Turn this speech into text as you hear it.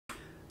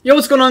Yo,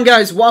 what's going on,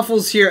 guys?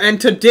 Waffles here, and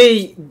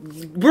today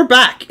we're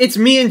back. It's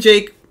me and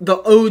Jake, the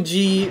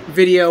OG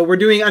video. We're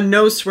doing a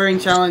no swearing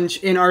challenge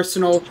in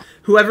Arsenal.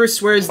 Whoever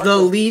swears the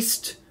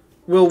least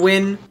will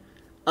win.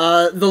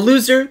 The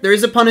loser, there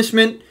is a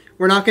punishment.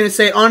 We're not going to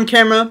say it on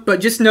camera, but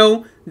just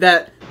know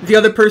that the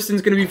other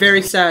person's going to be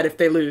very sad if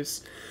they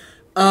lose.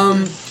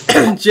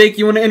 Jake,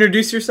 you want to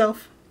introduce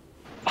yourself?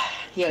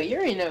 Yeah, you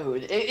already know who.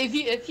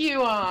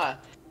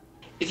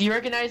 If you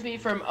recognize me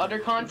from other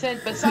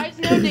content besides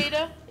No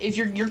Data, if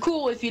you're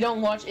cool. If you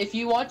watch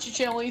the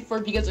channel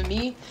because of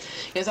me,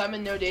 because I'm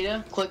in No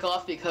Data, click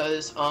off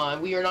because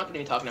we are not going to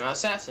be talking about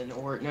Assassin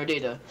or No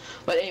Data.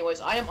 But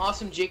anyways, I am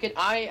AwesomeJaked.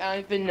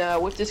 I've been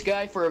with this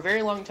guy for a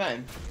very long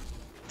time.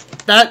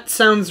 That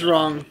sounds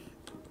wrong.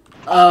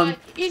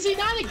 Is he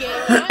not a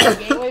gateway? Not a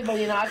gateway, but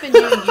you know, I've been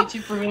doing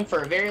YouTube for him for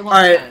a very long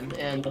time.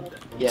 And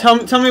yeah.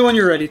 Tell me when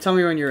you're ready. Tell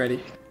me when you're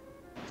ready.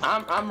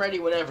 I'm ready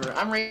whenever.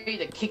 I'm ready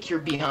to kick your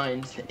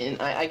behind,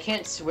 and I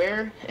can't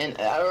swear, and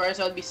otherwise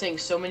I would be saying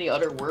so many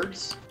other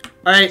words.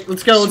 Alright,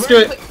 let's go, let's do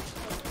it.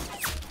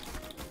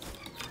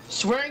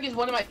 Swearing is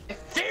one of my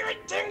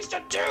favorite things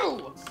to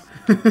do!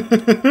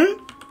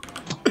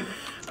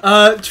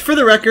 For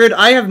the record,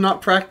 I have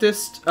not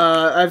practiced.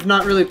 I've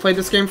not really played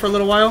this game for a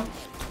little while.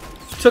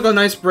 Took a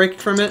nice break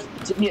from it.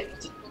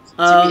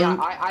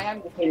 I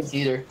haven't played this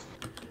either.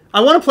 I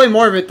want to play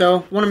more of it, though.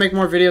 I want to make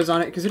more videos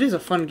on it, because it is a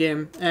fun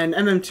game. And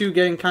MM2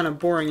 getting kind of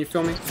boring, you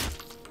feel me?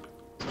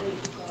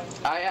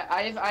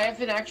 I have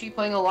been actually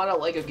playing a lot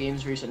of Lego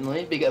games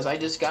recently, because I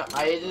just got a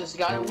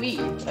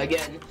Wii,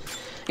 again.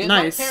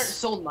 Nice. My parents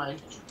sold mine.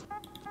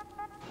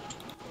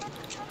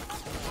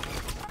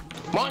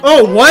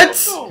 Oh, what?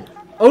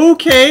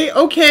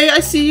 Okay,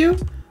 I see you.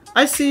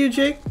 I see you,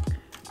 Jake.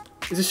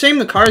 It's a shame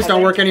the cars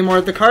don't work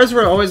anymore. The cars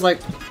were always, like,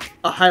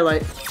 a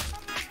highlight.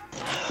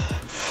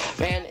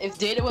 Man, if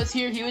Data was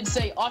here, he would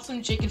say,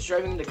 AwesomeJaked is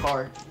driving the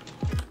car.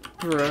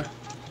 Bruh.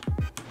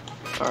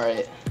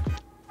 Alright.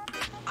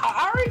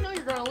 I already know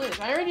you're gonna lose.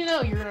 I already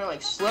know you're gonna,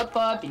 like, slip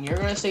up, and you're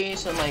gonna say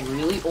some, like,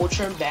 really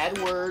ultra bad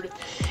word,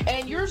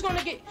 and you're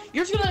gonna lose.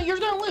 I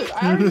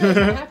already know it's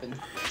gonna happen.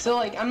 So,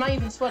 like, I'm not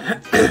even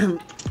sweating.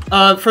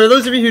 For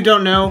those of you who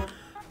don't know,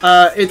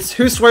 it's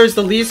who swears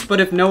the least, but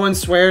if no one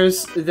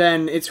swears,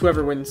 then it's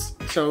whoever wins.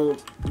 So,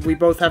 we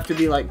both have to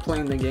be, like,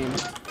 playing the game.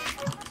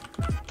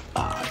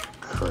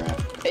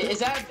 Crap. Is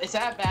that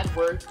a bad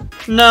word?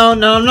 No,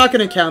 I'm not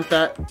gonna count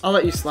that. I'll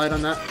let you slide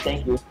on that.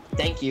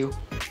 Thank you.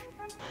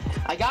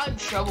 I got in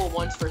trouble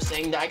once for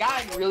saying that. I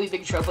got in really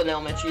big trouble in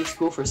elementary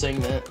school for saying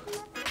that.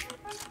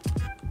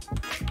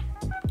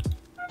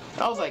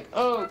 I was like,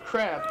 oh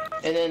crap.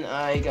 And then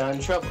I got in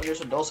trouble.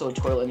 There's also a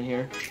toilet in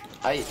here.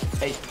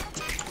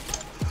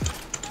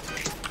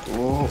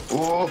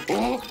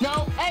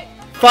 No, hey!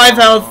 5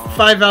 health,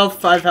 5 health,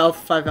 5 health,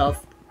 5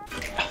 health.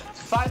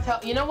 5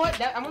 health. You know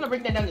what? I'm gonna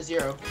bring that down to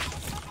 0.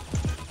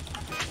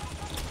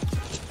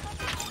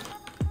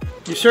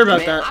 You sure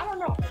about that? I don't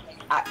know.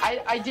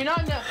 I do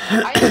not know.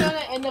 I am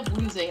gonna end up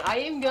losing. I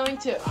am going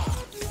to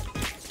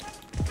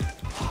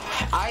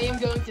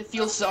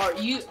feel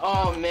sorry.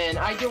 Oh man,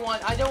 I don't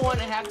want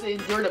to have to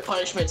endure the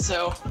punishment.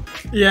 So.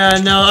 Yeah,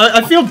 no,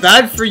 I feel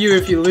bad for you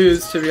if you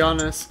lose, to be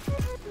honest.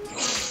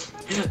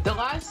 The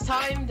last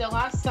time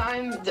I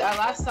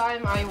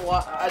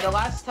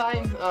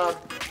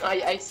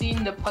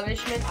seen the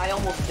punishment, I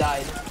almost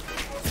died.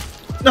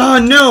 Oh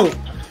no!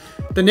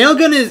 The nail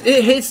gun it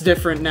hits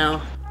different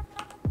now.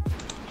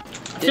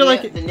 I feel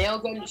like the nail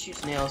gun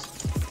shoots nails.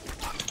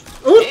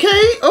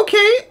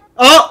 Okay.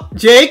 Oh,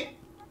 Jake.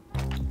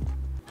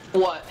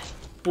 What?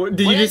 What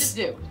did you just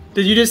do?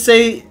 Did you just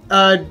say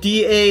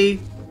DA?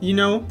 You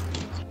know?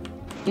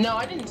 No,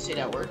 I didn't say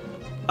that word.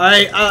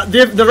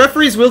 The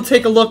referees will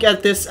take a look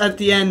at this at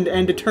the end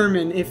and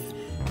determine if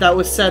that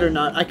was said or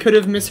not. I could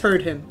have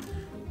misheard him,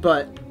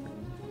 but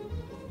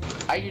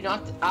I do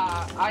not.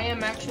 I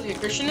am actually a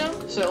Christian now,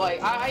 so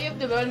like I have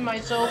devoted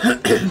myself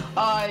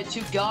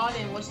to God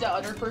and what's that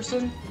other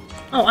person?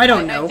 Oh, I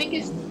don't know. I think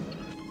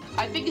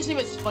his name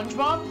is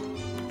SpongeBob.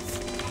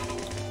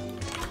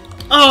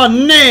 Oh,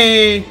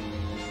 nay!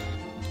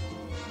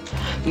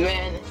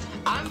 Man,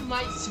 I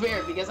might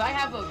swear because I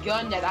have a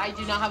gun that I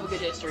do not have a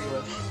good history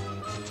with.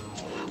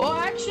 Well,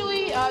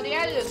 actually,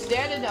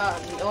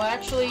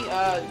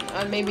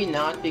 maybe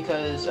not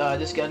because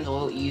this gun's a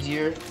little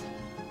easier.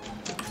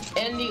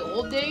 In the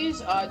old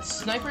days,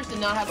 snipers did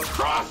not have a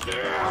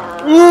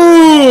crosshair.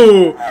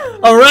 Ooh!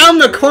 Around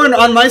the corner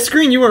on my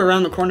screen. You were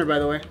around the corner, by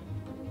the way.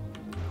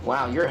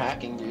 Wow, you're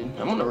hacking, dude.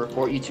 I'm gonna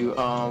report you to.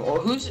 Or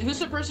who's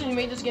the person who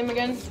made this game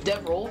again?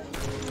 DevRolf?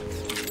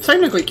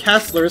 Technically,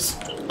 Castler's.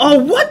 Oh,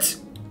 what?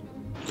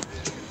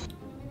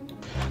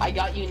 I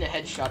got you in a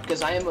headshot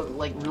because I am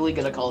like really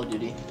good at Call of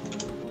Duty.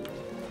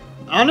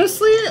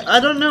 Honestly, I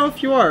don't know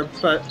if you are,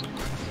 but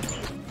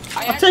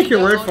I'll take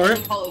your word for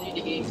it. Call of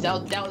Duty games.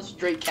 That was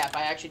straight cap.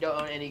 I actually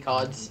don't own any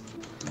CODs.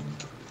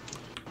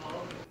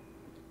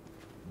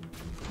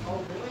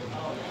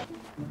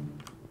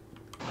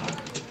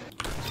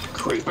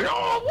 Creeping.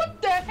 Oh, what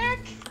the heck?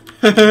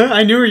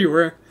 I knew where you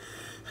were.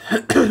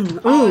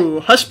 Ooh,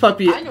 Hush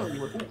Puppy. I know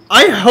you were.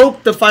 I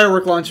hope the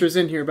firework launcher's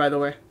in here, by the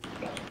way.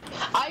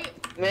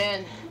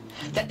 Man,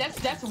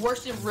 that's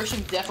worse than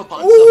wishing death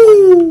upon Ooh.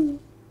 someone.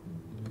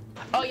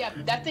 Oh yeah,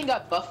 that thing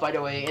got buffed, by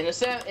the way, and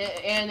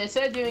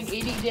instead of doing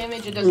 80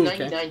 damage, it does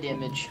 99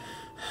 damage.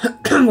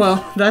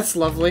 Well, that's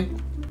lovely.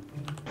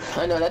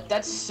 I know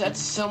that's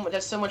so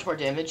much more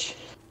damage.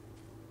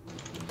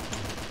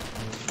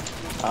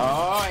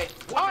 Alright.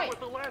 Oi!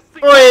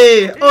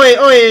 Oi! Oi!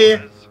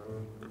 Oi!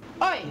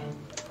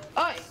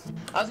 Oi!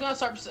 I was gonna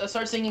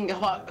start singing a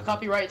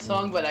copyright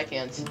song, but I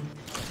can't.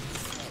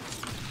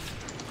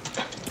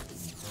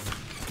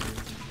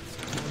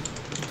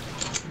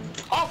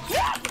 Oh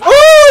yeah!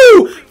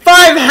 Ooh!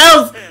 5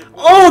 health!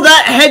 Oh,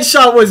 that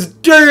headshot was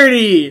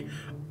dirty!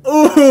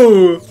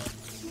 Ooh!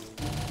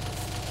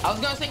 I was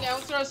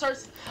gonna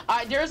start.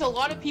 There's a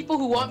lot of people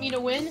who want me to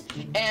win,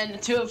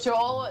 and to the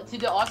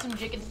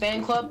AwesomeJaked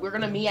fan club, we're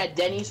gonna meet at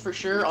Denny's for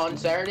sure on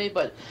Saturday.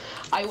 But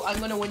I'm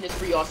gonna win this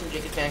free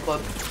AwesomeJaked fan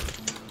club.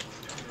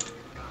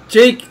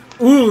 Jake,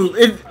 ooh,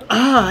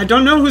 I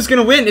don't know who's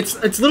gonna win. It's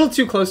a little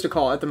too close to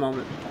call at the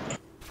moment.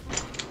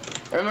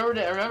 I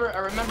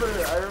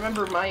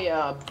remember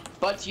my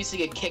butts used to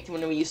get kicked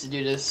when we used to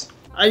do this.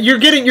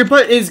 Your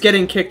butt is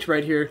getting kicked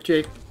right here,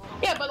 Jake.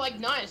 Yeah, but like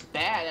not as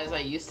bad as I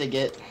used to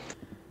get.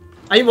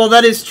 Well,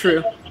 that is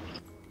true.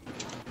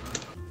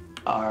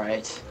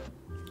 Alright.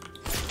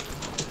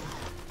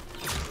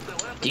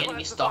 The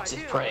enemy stalks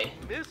his prey.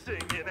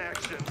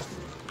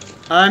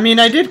 I mean,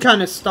 I did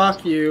kind of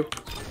stalk you.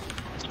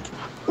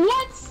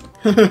 What?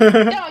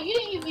 No,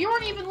 you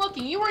weren't even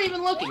looking. You weren't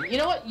even looking. You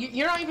know what?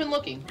 You're not even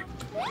looking.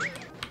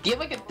 Do you have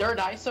like a third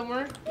eye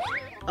somewhere?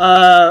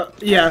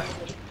 Yeah.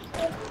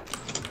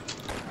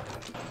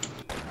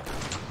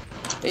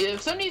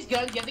 If some of these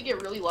guns, you have to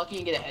get really lucky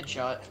and get a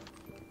headshot.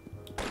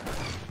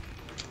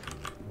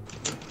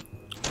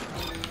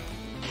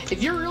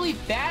 If you're really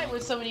bad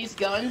with some of these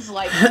guns,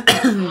 like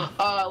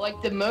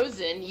the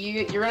Mosin,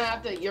 you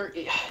have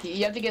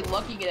to get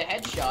lucky and get a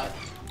headshot.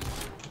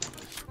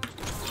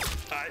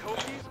 I hope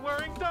he's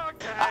wearing dog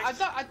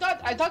tags.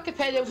 I thought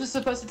competitive was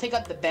supposed to take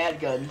out the bad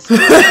guns.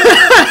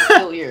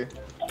 Still here.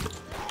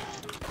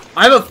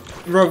 I have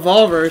a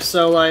revolver,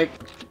 so like.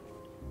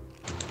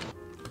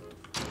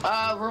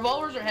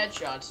 Revolvers or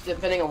headshots,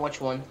 depending on which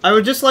one. I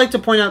would just like to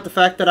point out the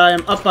fact that I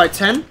am up by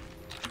 10.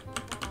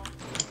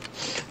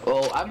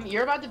 Well,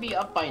 you're about to be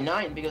up by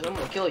 9 because I'm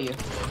gonna kill you.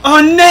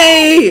 Oh,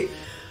 nay!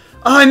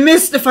 Oh, I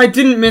missed. If I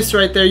didn't miss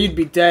right there, you'd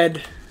be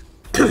dead.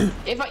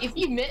 If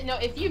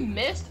you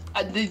missed,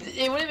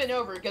 it would have been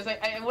over because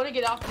I want to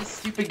get off this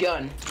stupid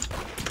gun.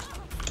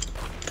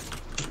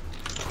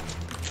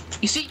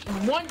 You see,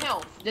 1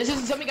 health. This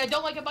is something I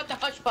don't like about the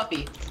Hush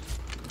Puppy.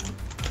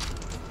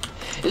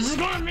 This is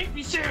gonna make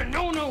me say a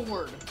no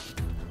word.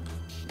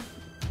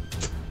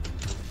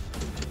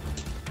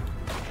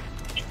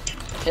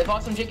 If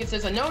AwesomeJaked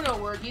says a no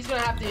word, he's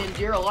gonna have to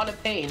endure a lot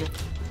of pain.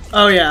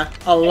 Oh yeah,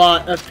 a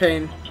lot of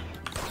pain.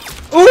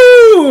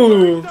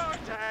 Ooh!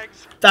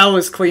 That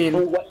was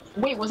clean.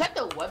 Wait, was that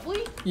the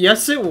Webley?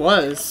 Yes, it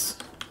was.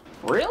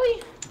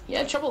 Really? You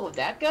had trouble with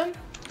that gun?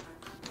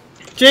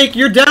 Jake,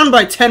 you're down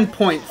by 10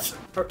 points.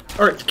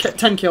 Or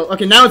 10 kills.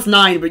 Okay, now it's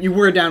 9, but you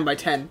were down by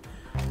 10.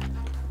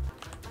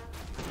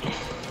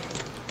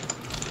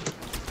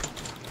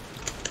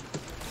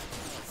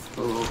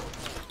 Ooh.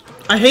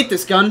 I hate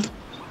this gun.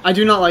 I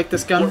do not like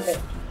this gun.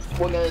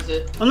 What gun is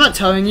it? I'm not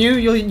telling you.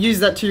 You'll use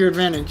that to your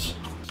advantage.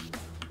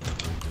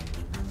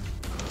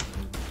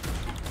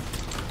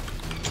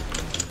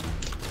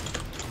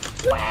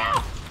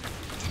 Wow!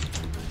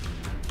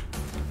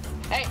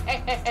 Hey!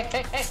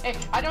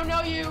 I don't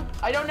know you!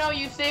 I don't know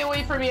you! Stay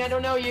away from me! I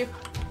don't know you!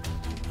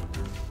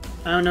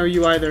 I don't know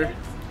you either.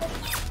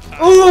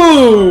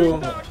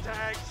 Ooh!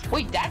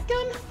 Wait, that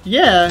gun?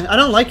 Yeah, I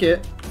don't like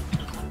it.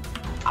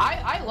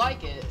 I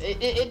like it.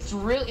 It's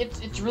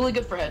really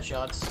good for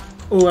headshots.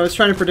 Ooh, I was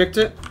trying to predict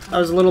it. I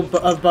was a little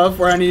above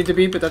where I needed to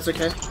be, but that's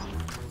okay.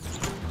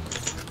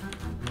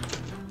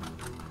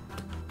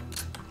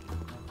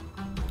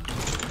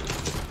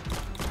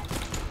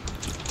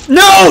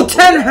 No!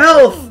 10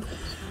 health!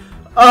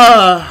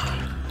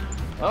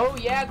 Oh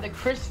yeah, the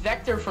Chris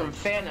Vector from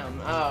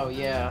Phantom. Oh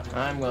yeah,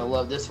 I'm gonna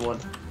love this one.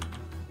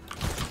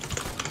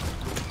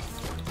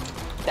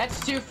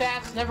 That's too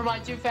fast. Never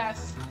mind, too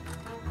fast.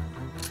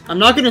 I'm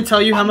not gonna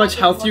tell you how much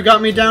health you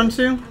got me down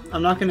to.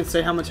 I'm not gonna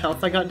say how much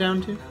health I got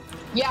down to.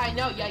 Yeah, I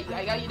know. Yeah,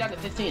 I got you down to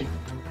 15.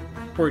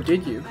 Or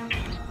did you?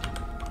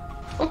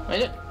 Oh, I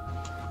did.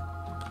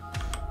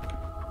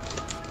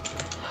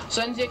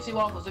 So, NZXC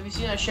Waffles, have you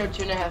seen that show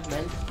 2.5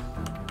 Men?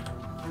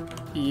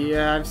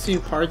 Yeah, I've seen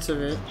parts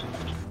of it.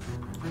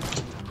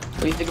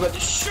 What do you think about the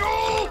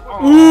show?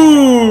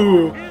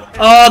 Ooh!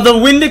 The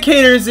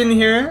Windicator's in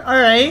here.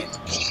 Alright.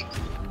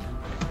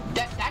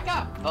 That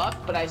got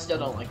buffed, but I still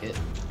don't like it.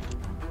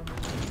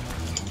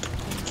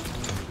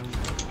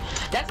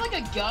 That's like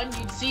a gun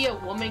you'd see a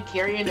woman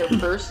carry in her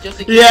purse just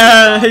to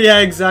Yeah,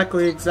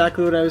 exactly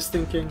what I was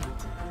thinking.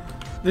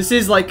 This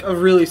is like a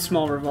really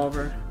small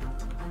revolver.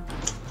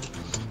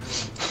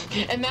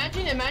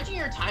 Imagine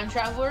you're a time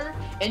traveler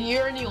and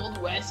you're in the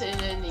Old West, and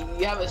then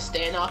you have a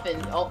standoff,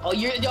 and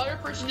the other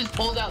person just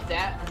pulls out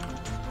that.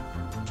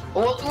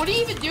 Well, what do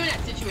you even do in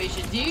that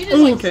situation? Do you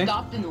just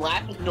stop and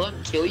laugh and let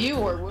them kill you,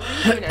 or what do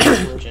you do in that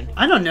situation?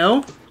 I don't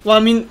know. Well, I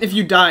mean, if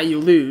you die, you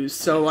lose.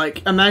 So,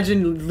 like,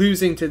 imagine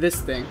losing to this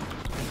thing.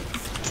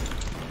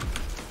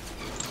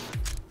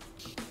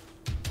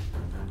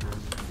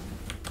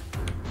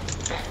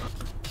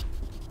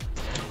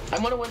 I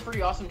want to win for the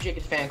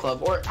AwesomeJaked fan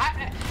club, or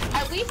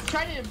at least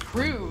try to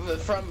improve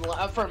from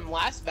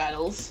last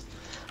battles.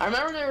 I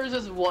remember there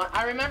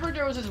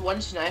was this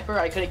one sniper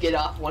I couldn't get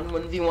off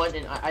 1v1,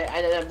 and I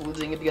ended up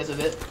losing it because of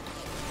it.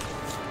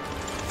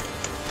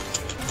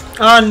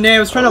 Oh, no, I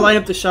was trying to line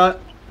up the shot.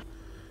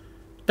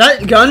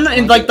 That gun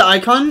and like the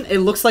icon, it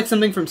looks like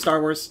something from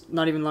Star Wars.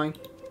 Not even lying.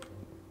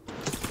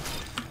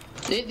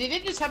 They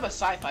did just have a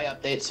sci-fi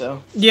update,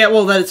 so. Yeah,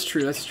 well, that is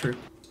true. That's true.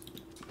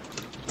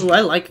 Ooh,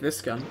 I like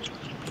this gun.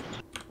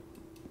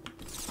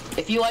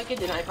 If you like it,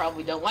 then I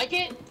probably don't like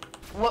it.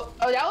 Well,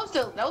 oh, that was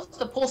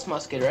the pulse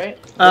musket, right?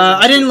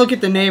 I didn't look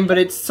at the name, but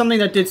it's something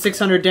that did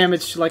 600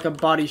 damage to like a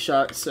body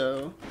shot.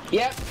 So.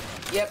 Yep.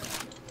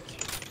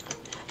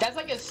 That's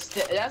like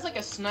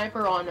a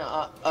sniper on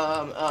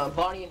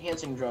body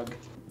enhancing drug.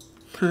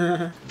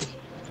 Alright.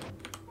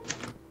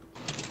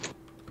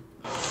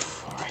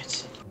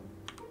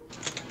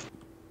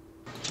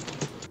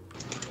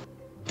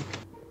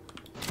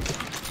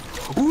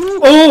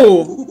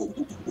 Oh!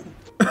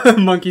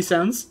 Monkey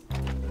sounds.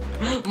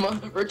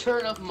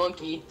 Return of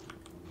Monkey.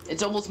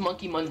 It's almost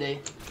Monkey Monday.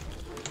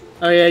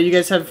 Oh yeah, you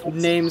guys have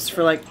names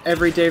for like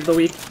every day of the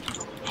week.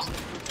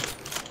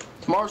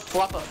 Tomorrow's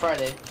Floppa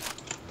Friday.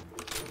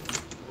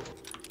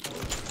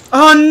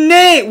 Oh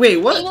nay! Wait,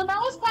 what? That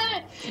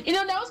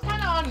was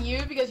kind of on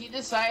you because you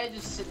decided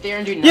to sit there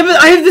and do nothing. Yeah,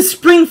 but I have the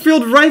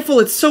Springfield rifle.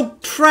 It's so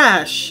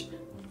trash.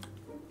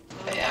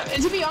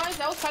 And to be honest,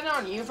 that was kind of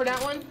on you for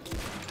that one.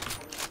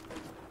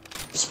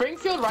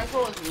 Springfield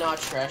rifle is not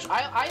trash.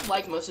 I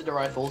like most of the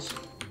rifles.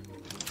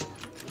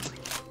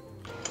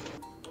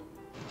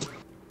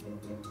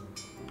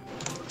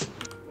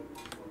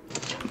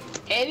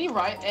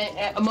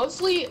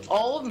 Mostly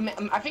all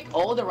of I think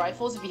all of the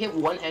rifles, if you hit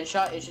one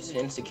headshot, it's just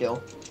an insta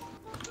kill.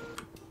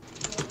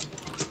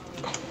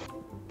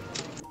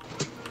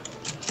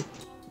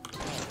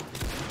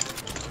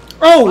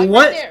 Oh, like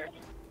what? Right there.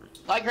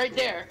 Like right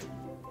there.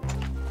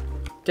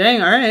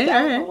 Dang! All right.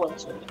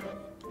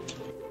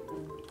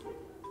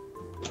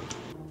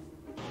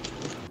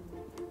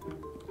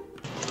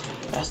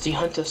 As the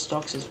hunter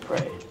stalks his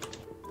prey.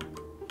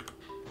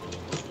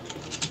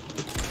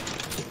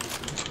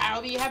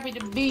 I'll be happy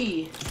to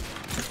be.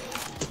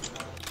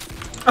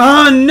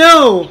 Oh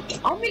no!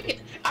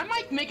 I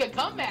might make a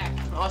comeback.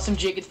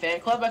 AwesomeJaked fan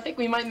club. I think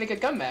we might make a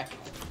comeback.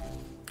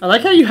 I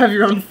like how you have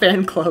your own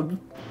fan club.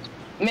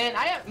 Man,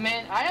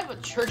 I have a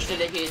church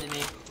dedicated to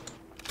me.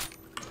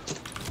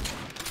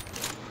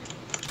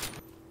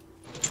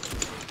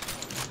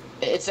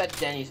 It's at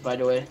Denny's, by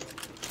the way.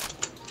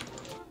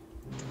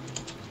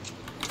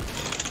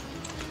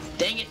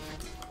 Dang it!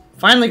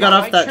 Finally got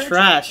off that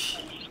trash.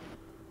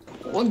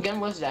 What gun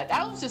was that?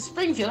 That was a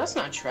Springfield. That's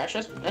not trash.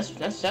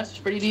 That's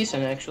pretty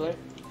decent actually.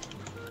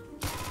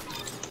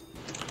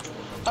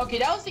 Okay,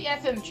 that was the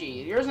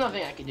FMG. There's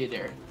nothing I can do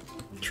there.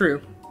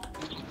 True.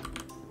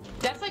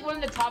 That's like one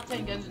of the top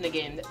 10 guns in the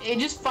game. It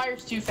just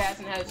fires too fast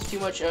and has too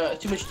much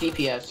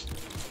DPS.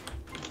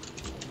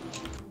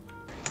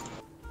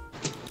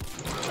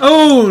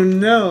 Oh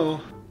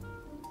no!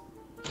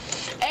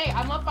 Hey,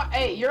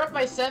 hey, you're up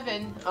by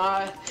 7.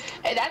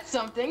 Hey, that's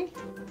something.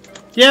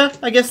 Yeah,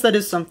 I guess that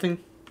is something.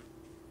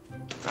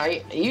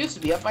 I used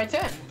to be up by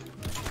 10.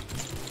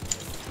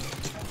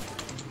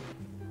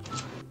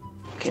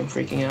 Okay, I'm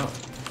freaking out.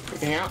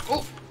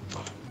 Oh!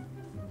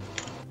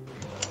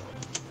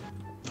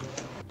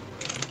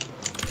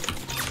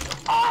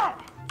 Ah!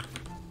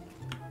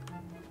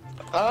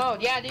 Oh,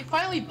 yeah, they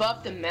finally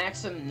buffed the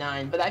Maxim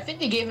 9, but I think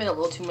they gave it a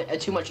little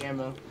too much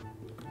ammo.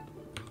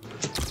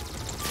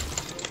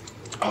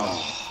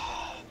 Oh.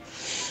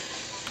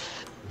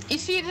 You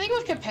see, the thing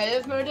with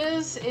competitive mode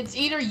is, it's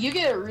either you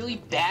get a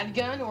really bad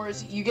gun or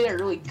you get a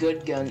really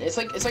good gun. It's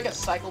like a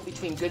cycle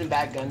between good and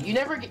bad gun. You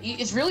never get,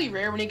 it's really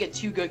rare when you get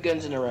 2 good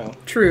guns in a row.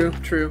 True.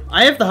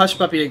 I have the Hush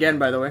Puppy again,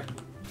 by the way.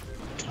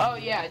 Oh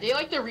yeah, they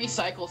like to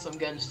recycle some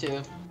guns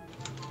too.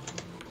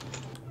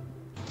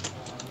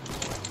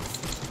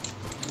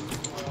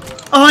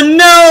 Oh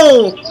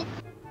no!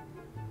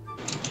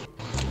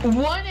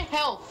 1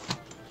 health.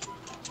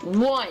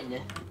 1.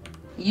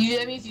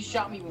 That means you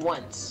shot me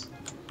once.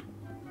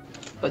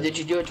 But did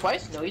you do it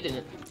twice? No, you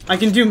didn't. I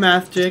can do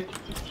math, Jake.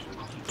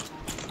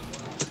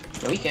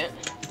 No, you can't.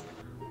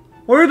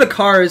 Where are the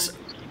cars?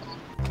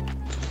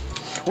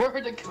 Where are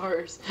the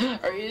cars?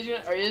 Are you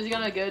just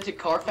gonna go to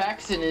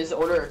Carfax and just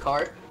order a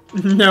car?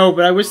 No,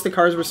 but I wish the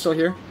cars were still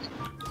here.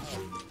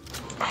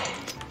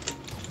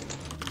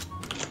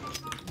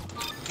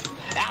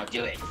 I'll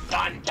do it.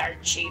 Done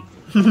dirt cheap.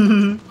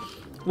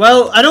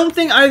 Well, I don't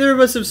think either of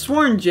us have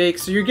sworn, Jake,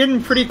 so you're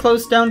getting pretty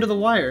close down to the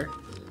wire.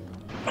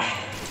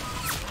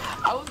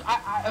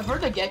 for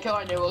the get-go,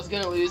 I knew I was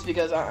gonna lose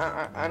because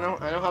I don't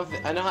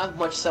have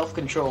much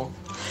self-control.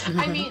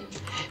 I mean,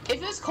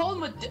 if it's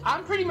called,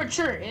 I'm pretty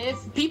mature, and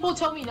if people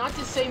tell me not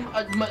to say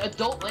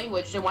adult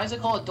language, then why is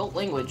it called adult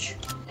language?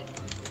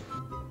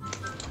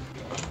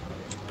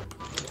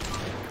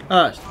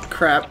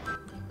 Crap.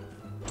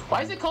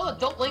 Why is it called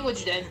adult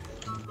language then?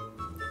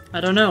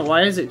 I don't know.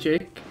 Why is it,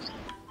 Jake?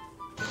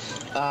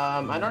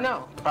 I don't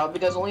know. Probably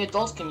because only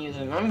adults can use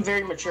it. I'm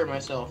very mature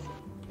myself.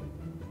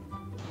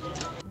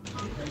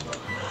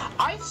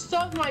 I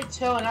stubbed my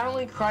toe and I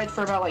only cried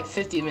for about like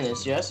 50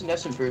 minutes. Yeah,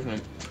 that's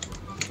improvement.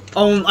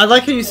 I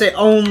like how you say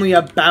only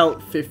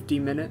about 50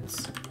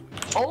 minutes.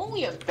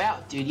 Only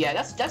about, dude. Yeah,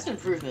 that's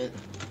improvement.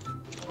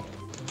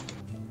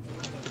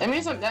 That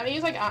means I'm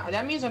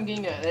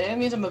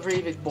a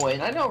very big boy,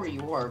 and I know where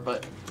you are,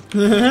 but.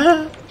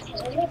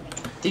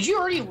 Did you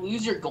already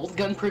lose your gold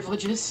gun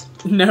privileges?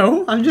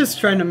 No, I'm just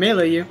trying to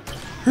melee you.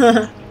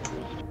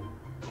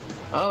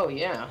 Oh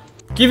yeah.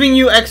 Giving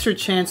you extra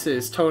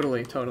chances,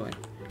 totally.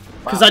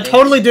 Because I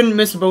totally didn't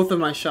miss both of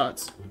my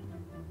shots.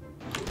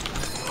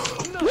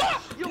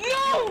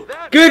 No!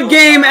 Good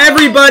game,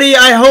 everybody!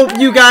 I hope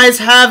you guys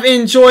have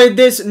enjoyed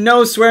this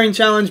no swearing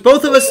challenge.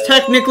 Both of us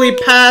technically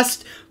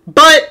passed,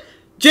 but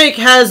Jake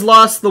has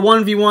lost the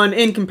 1v1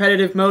 in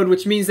competitive mode,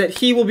 which means that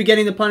he will be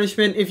getting the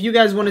punishment. If you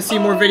guys want to see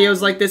more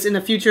videos like this in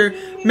the future,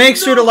 make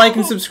sure to like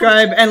and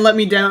subscribe, and let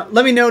me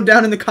know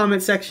down in the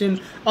comment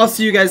section. I'll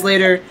see you guys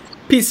later.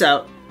 Peace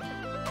out.